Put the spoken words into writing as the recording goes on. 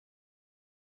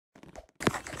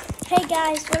Hey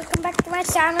guys, welcome back to my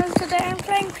channel. Today I'm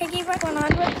playing Piggy with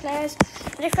 100 players.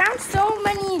 And I found so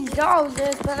many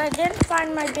houses, but I didn't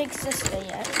find my big sister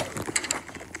yet.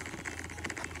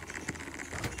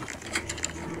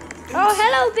 Oh,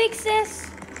 hello, big sis.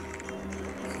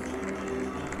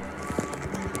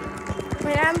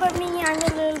 Remember me, I'm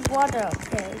a little water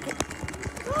pig.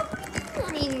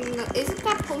 I mean, isn't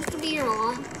that supposed to be your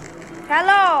mom?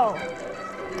 Hello.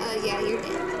 Yeah, you're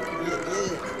dead.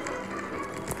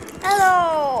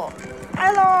 Hello.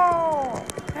 Hello.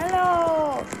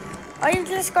 Hello. Are you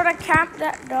just gonna camp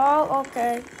that dog?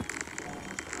 Okay.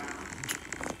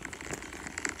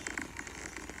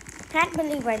 Can't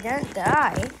believe I didn't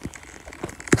die.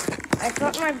 I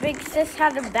thought my big sis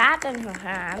had a bat in her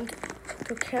hand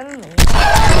to kill me.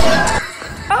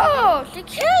 Oh, she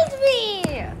killed me!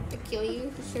 To kill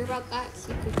you? You sure about that?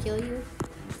 She could kill you?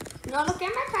 No, look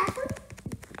at my password.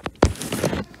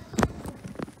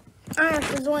 I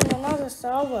have to join another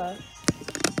server.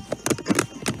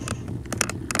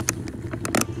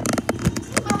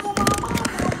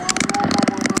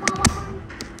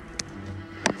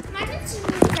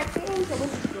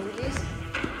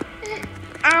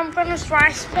 I'm gonna try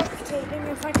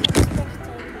spectating if I can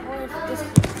spectate or if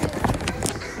this.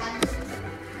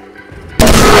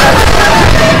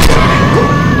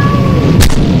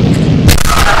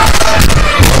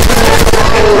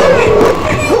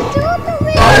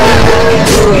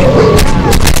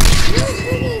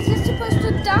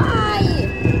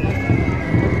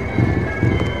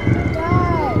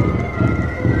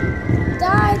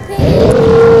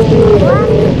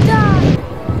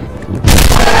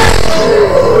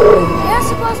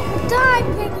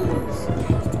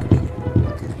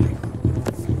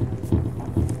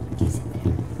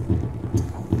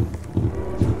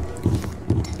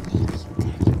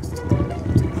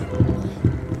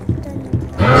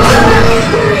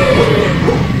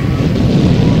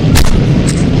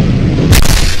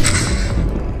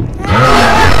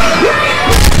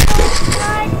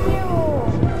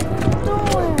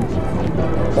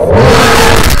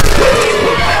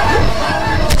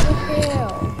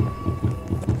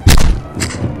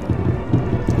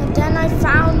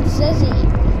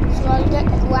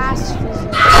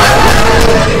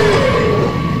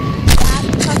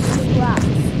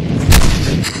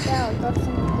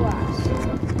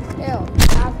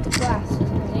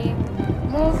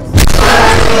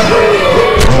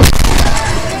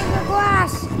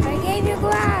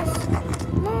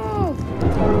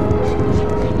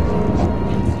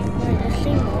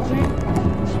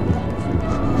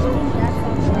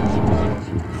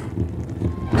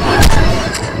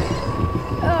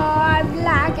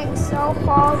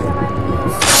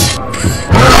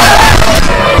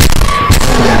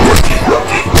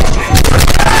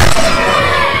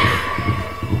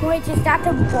 Wait, is that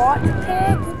a bot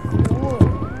pig? Cool.